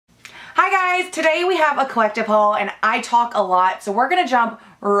Hi guys, today we have a collective haul and I talk a lot, so we're gonna jump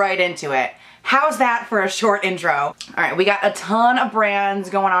right into it. How's that for a short intro? All right, we got a ton of brands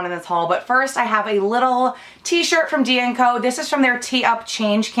going on in this haul, but first I have a little t-shirt from Dia&Co. This is from their Tee Up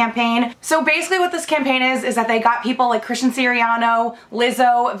Change campaign. So basically what this campaign is that they got people like Christian Siriano,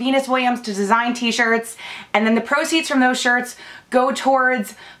 Lizzo, Venus Williams to design t-shirts, and then the proceeds from those shirts go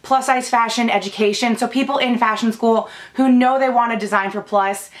towards plus size fashion education. So people in fashion school who know they want to design for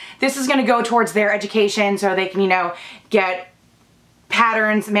plus, this is gonna go towards their education so they can, you know, get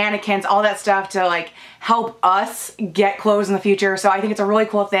patterns, mannequins, all that stuff to like help us get clothes in the future. So I think it's a really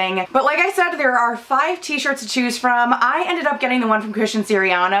cool thing. But like I said, there are 5 t-shirts to choose from. I ended up getting the one from Christian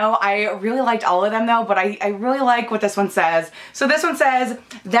Siriano. I really liked all of them though, but I really like what this one says. So this one says,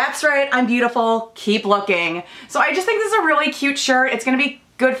 "That's right, I'm beautiful, keep looking." So I just think this is a really cute shirt. It's gonna be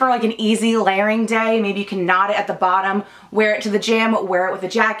good for like an easy layering day. Maybe you can knot it at the bottom, wear it to the gym, wear it with a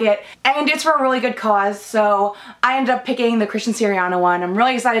jacket, and it's for a really good cause. So I ended up picking the Christian Siriano one. I'm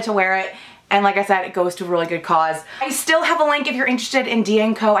really excited to wear it. And like I said, it goes to a really good cause. I still have a link if you're interested in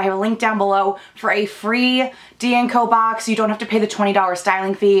Dia&Co. I have a link down below for a free Dia&Co box. You don't have to pay the $20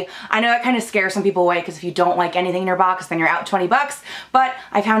 styling fee. I know that kind of scares some people away because if you don't like anything in your box, then you're out 20 bucks. But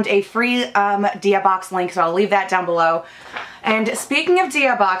I found a free Dia box link, so I'll leave that down below. And speaking of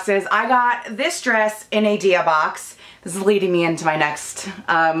Dia boxes, I got this dress in a Dia box. This is leading me into my next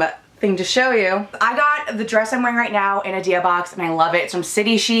thing to show you. I got the dress I'm wearing right now in a Dia box and I love it. It's from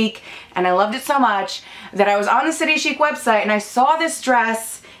City Chic and I loved it so much that I was on the City Chic website and I saw this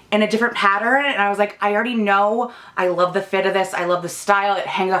dress in a different pattern and I was like, I already know I love the fit of this. I love the style. It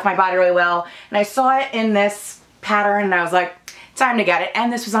hangs off my body really well. And I saw it in this pattern and I was like, time to get it.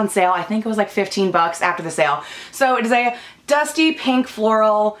 And this was on sale. I think it was like 15 bucks after the sale. So it is a dusty pink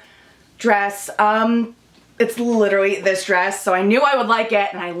floral dress. It's literally this dress, so I knew I would like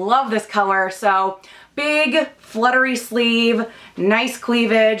it, and I love this color. So big, fluttery sleeve, nice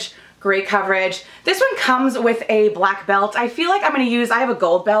cleavage, great coverage. This one comes with a black belt. I feel like I'm gonna use, I have a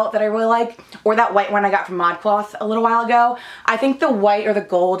gold belt that I really like, or that white one I got from Modcloth a little while ago. I think the white or the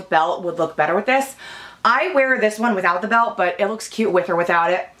gold belt would look better with this. I wear this one without the belt, but it looks cute with or without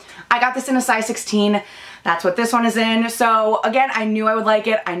it. I got this in a size 16. That's what this one is in. So again, I knew I would like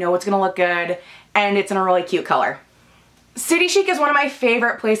it. I know it's gonna look good. And it's in a really cute color. City Chic is one of my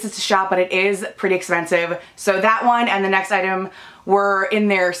favorite places to shop, but it is pretty expensive. So that one and the next item were in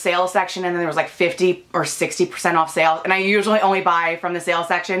their sales section, and then there was like 50 or 60% off sale. And I usually only buy from the sales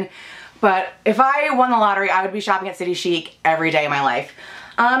section. But if I won the lottery, I would be shopping at City Chic every day of my life.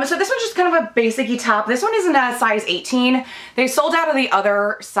 So this one's just kind of a basic-y top. This one isn't a size 18. They sold out of the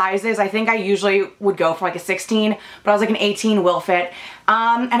other sizes. I think I usually would go for like a 16, but I was like an 18 will fit.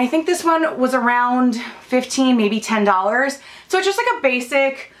 And I think this one was around 15, maybe $10. So it's just like a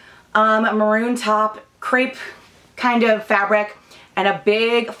basic maroon top, crepe kind of fabric, and a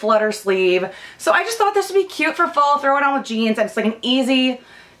big flutter sleeve. So I just thought this would be cute for fall, throw it on with jeans, and it's like an easy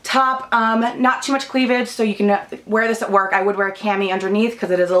top, not too much cleavage, so you can wear this at work. I would wear a cami underneath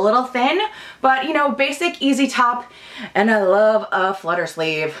because it is a little thin, but you know, basic, easy top, and I love a flutter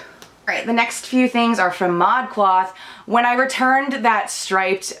sleeve. All right, the next few things are from Modcloth. When I returned that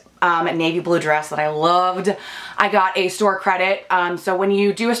striped navy blue dress that I loved, I got a store credit. So when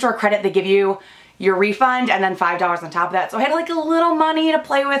you do a store credit, they give you your refund and then $5 on top of that. So I had like a little money to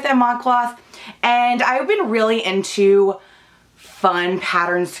play with at Modcloth, and I've been really into fun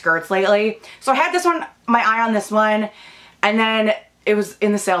pattern skirts lately. So I had this one, my eye on this one, and then it was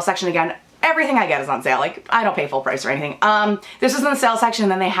in the sale section again. Everything I get is on sale. Like, I don't pay full price or anything. This was in the sale section,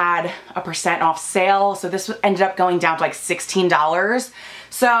 and then they had a % off sale. So this ended up going down to like $16.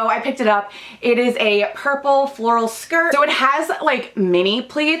 So I picked it up. It is a purple floral skirt. So it has like mini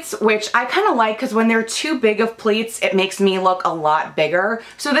pleats, which I kind of like because when they're too big of pleats, it makes me look a lot bigger.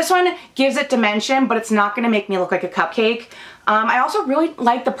 So this one gives it dimension, but it's not gonna make me look like a cupcake. I also really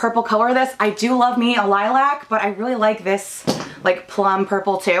like the purple color of this. I do love me a lilac, but I really like this like plum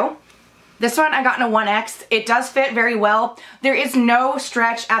purple too. This one I got in a 1X. It does fit very well. There is no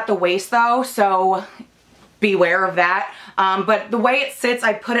stretch at the waist though, so beware of that. But the way it sits,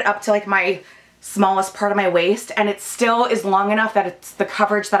 I put it up to like my smallest part of my waist, and it still is long enough that it's the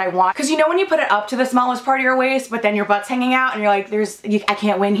coverage that I want. Because you know when you put it up to the smallest part of your waist, but then your butt's hanging out and you're like, I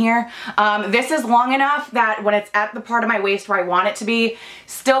can't win here. This is long enough that when it's at the part of my waist where I want it to be,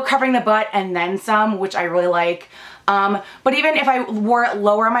 still covering the butt and then some, which I really like. But even if I wore it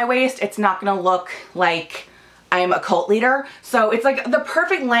lower on my waist, it's not gonna look like I'm a cult leader. So it's like the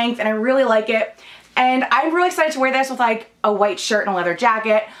perfect length, and I really like it. And I'm really excited to wear this with like a white shirt and a leather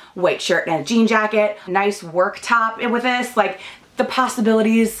jacket, white shirt and a jean jacket, nice work top with this. Like the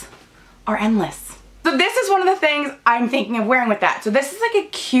possibilities are endless. So this is one of the things I'm thinking of wearing with that. So this is like a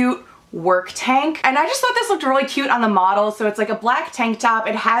cute work tank, and I just thought this looked really cute on the model. So it's like a black tank top.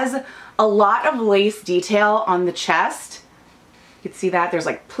 It has a lot of lace detail on the chest. You can see that there's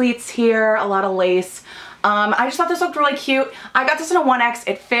like pleats here, a lot of lace. I just thought this looked really cute. I got this in a 1X.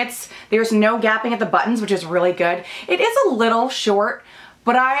 It fits. There's no gapping at the buttons, which is really good. It is a little short,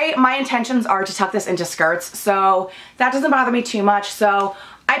 but my intentions are to tuck this into skirts, so that doesn't bother me too much. So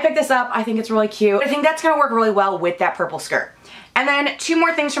I picked this up. I think it's really cute. I think that's gonna work really well with that purple skirt. And then two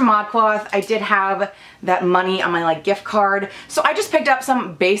more things from Modcloth. I did have that money on my like gift card. So I just picked up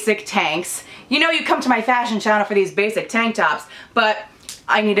some basic tanks. You know, you come to my fashion channel for these basic tank tops, but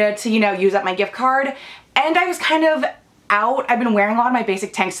I needed to, you know, use up my gift card. And I was kind of out. I've been wearing a lot of my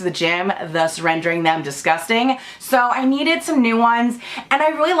basic tanks to the gym, thus rendering them disgusting. So I needed some new ones, and I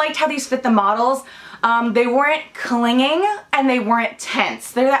really liked how these fit the models. They weren't clinging and they weren't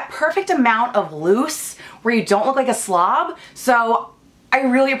tense. They're that perfect amount of loose where you don't look like a slob. So I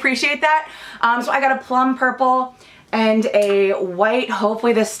really appreciate that. So I got a plum purple and a white.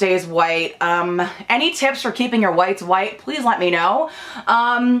 Hopefully this stays white. Any tips for keeping your whites white, please let me know.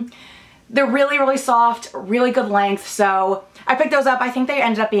 They're really, really soft, really good length. So I picked those up. I think they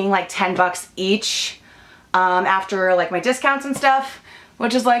ended up being like 10 bucks each after like my discounts and stuff,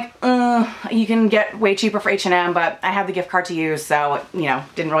 which is like, you can get way cheaper for H&M, but I have the gift card to use, so, you know,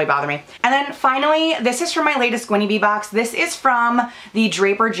 didn't really bother me. And then finally, this is from my latest Gwynnie Bee box. This is from the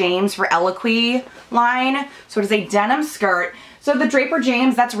Draper James for Eloquii line. So it is a denim skirt. So the Draper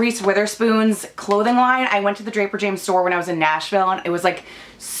James, that's Reese Witherspoon's clothing line. I went to the Draper James store when I was in Nashville, and it was like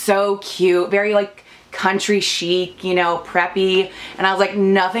so cute, very like country chic, you know, preppy. And I was like,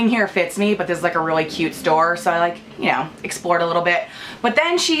 nothing here fits me, but this is like a really cute store. So I like, you know, explored a little bit. But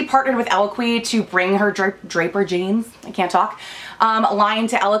then she partnered with Eloquii to bring her Draper James, I can't talk, line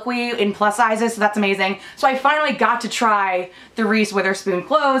to Eloquii in plus sizes. So that's amazing. So I finally got to try the Reese Witherspoon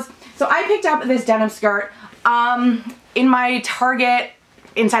clothes. So I picked up this denim skirt. In my Target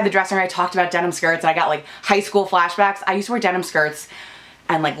inside the dressing room, I talked about denim skirts. I got like high school flashbacks. I used to wear denim skirts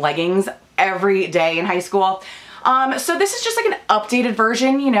and like leggings every day in high school. So this is just like an updated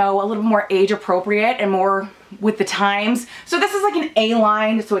version, you know, a little more age appropriate and more with the times. So this is like an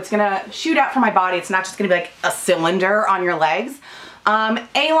A-line, so it's gonna shoot out from my body. It's not just gonna be like a cylinder on your legs.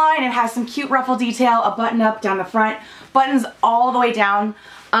 A-line, it has some cute ruffle detail, a button up down the front, buttons all the way down.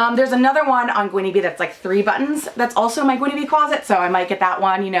 There's another one on Gwynnie Bee that's like 3 buttons. That's also in my Gwynnie Bee closet, so I might get that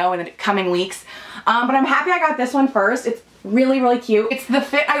one, you know, in the coming weeks. But I'm happy I got this one first. It's really, really cute. It's the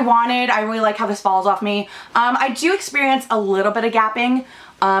fit I wanted. I really like how this falls off me. I do experience a little bit of gapping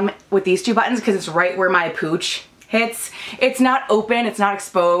with these 2 buttons because it's right where my pooch hits. It's not open, it's not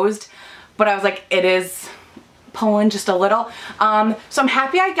exposed, but I was like, it is pulling just a little. So I'm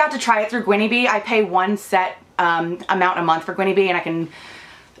happy I got to try it through Gwynnie Bee. I pay one set amount a month for Gwynnie Bee, and I can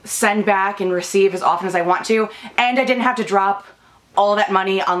send back and receive as often as I want to. And I didn't have to drop all that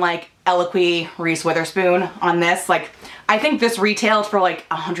money on like Eloquii Reese Witherspoon on this. Like, I think this retailed for like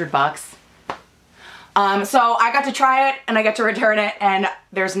 $100. So I got to try it and I get to return it, and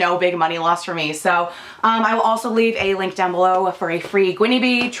there's no big money loss for me. So I will also leave a link down below for a free Gwynnie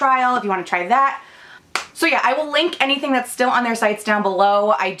Bee trial if you want to try that. So yeah, I will link anything that's still on their sites down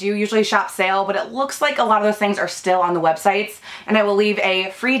below. I do usually shop sale, but it looks like a lot of those things are still on the websites. And I will leave a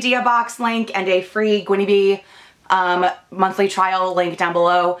free Dia box link and a free Gwynnie Bee monthly trial link down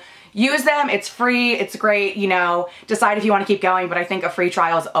below. Use them, it's free, it's great, you know, decide if you want to keep going, but I think a free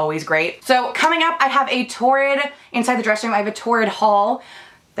trial is always great. So coming up, I have a Torrid, inside the dressing room, I have a Torrid haul.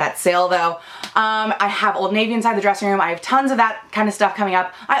 That's sale though. I have Old Navy inside the dressing room. I have tons of that kind of stuff coming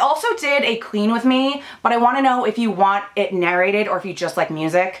up. I also did a clean with me, but I want to know if you want it narrated or if you just like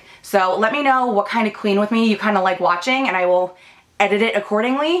music. So let me know what kind of clean with me you kind of like watching, and I will edit it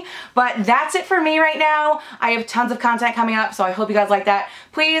accordingly. But that's it for me right now. I have tons of content coming up, so I hope you guys like that.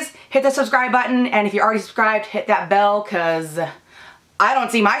 Please hit the subscribe button, and if you're already subscribed, hit that bell, because I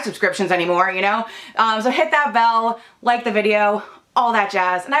don't see my subscriptions anymore, you know? So hit that bell, like the video, all that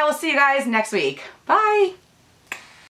jazz, and I will see you guys next week. Bye!